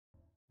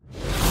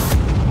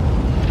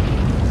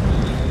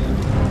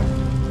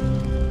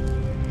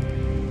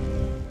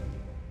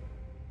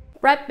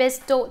Brad Pitt's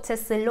daughter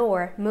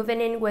Shiloh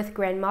moving in with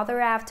grandmother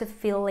after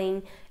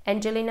filling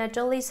Angelina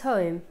Jolie's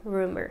home,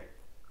 rumor.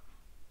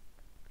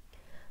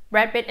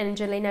 Brad Pitt and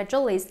Angelina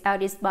Jolie's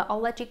eldest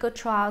biological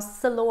child,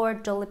 Shiloh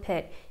Jolie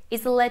Pitt,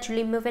 is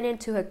allegedly moving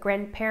into her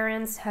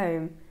grandparents'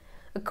 home.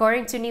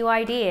 According to New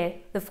Idea,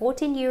 the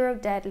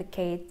 14-year-old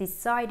delegate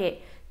decided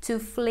to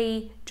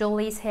flee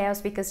Jolie's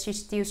house because she's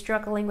still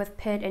struggling with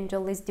Pitt and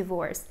Jolie's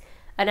divorce.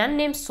 An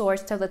unnamed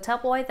source told the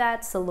tabloid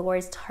that Shiloh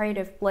is tired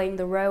of playing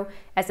the role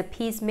as a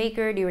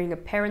peacemaker during a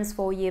parents'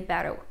 4-year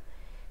battle.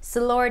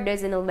 Shiloh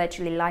doesn't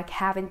allegedly like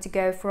having to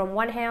go from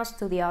one house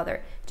to the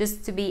other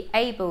just to be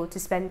able to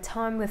spend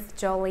time with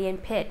Jolie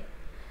and Pitt.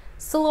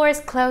 Shiloh is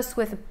close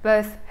with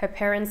both her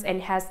parents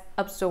and has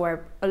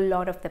absorbed a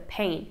lot of the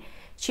pain.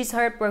 She's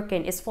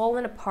heartbroken, is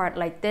falling apart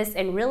like this,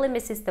 and really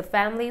misses the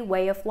family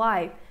way of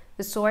life,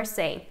 the source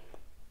said.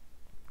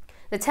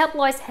 The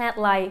tabloid's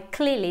headline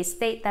clearly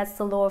states that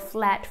Shiloh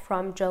fled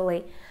from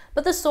Jolie,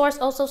 but the source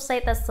also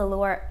said that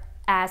Shiloh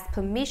asked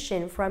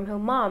permission from her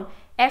mom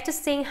after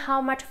seeing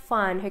how much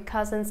fun her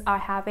cousins are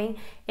having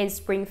in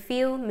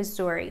Springfield,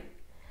 Missouri.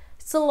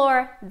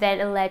 Shiloh then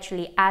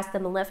allegedly asked the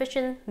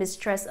maleficent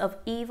mistress of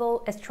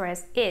evil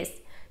actress if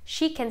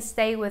she can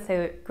stay with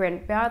her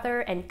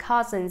grandmother and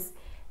cousins.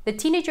 The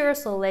teenager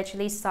also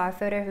allegedly saw a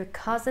photo of her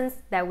cousins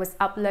that was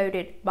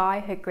uploaded by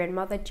her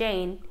grandmother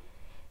Jane.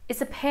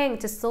 It's a pain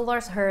to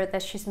Shiloh's heart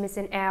that she's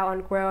missing out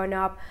on growing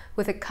up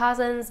with her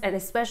cousins and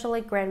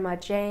especially Grandma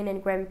Jane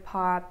and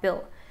Grandpa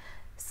Bill.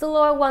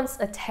 Shiloh wants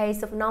a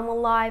taste of normal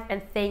life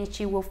and thinks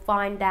she will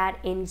find that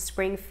in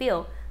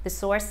Springfield, the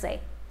source said.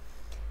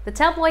 The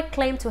tabloid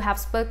claimed to have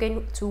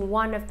spoken to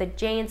one of the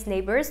Jane's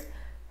neighbors,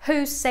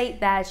 who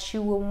said that she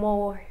will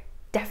more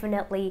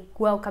definitely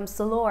welcome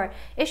Shiloh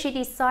if she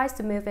decides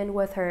to move in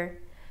with her.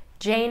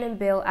 Jane and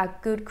Bill are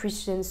good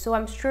Christians, so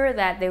I'm sure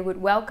that they would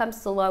welcome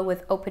Shiloh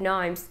with open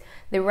arms.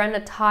 They run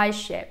a tight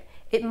ship.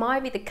 It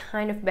might be the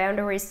kind of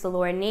boundaries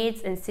Shiloh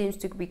needs and seems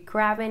to be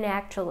craving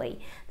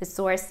actually, the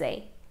source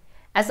said.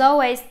 As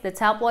always, the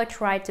tabloid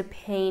tried to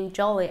paint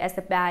Jolie as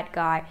the bad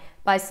guy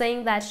by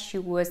saying that she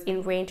was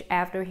enraged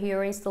after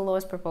hearing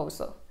Shiloh's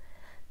proposal.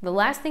 The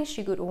last thing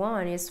she could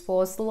want is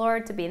for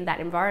Shiloh to be in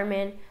that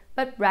environment,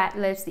 but Brad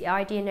lives the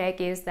idea and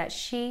argues that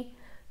she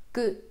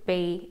could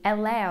be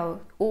allowed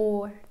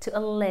or to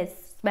at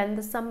least spend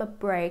the summer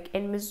break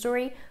in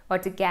Missouri or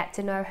to get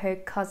to know her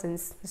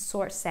cousins, the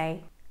source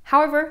say.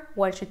 However,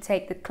 one should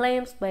take the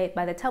claims made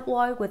by the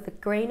tabloid with a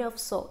grain of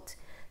salt.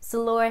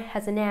 Shiloh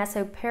hasn't asked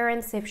her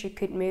parents if she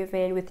could move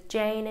in with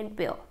Jane and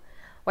Bill.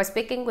 While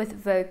speaking with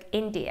Vogue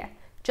India,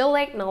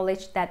 Jolie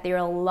acknowledged that there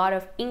are a lot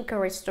of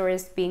incorrect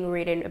stories being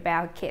written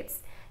about kids.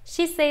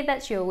 She said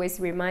that she always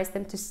reminds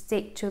them to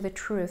stick to the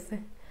truth.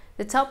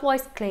 The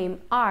tabloid's claims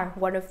are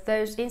one of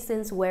those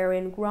instances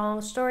wherein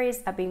wrong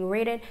stories are being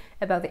written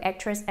about the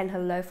actress and her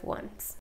loved ones.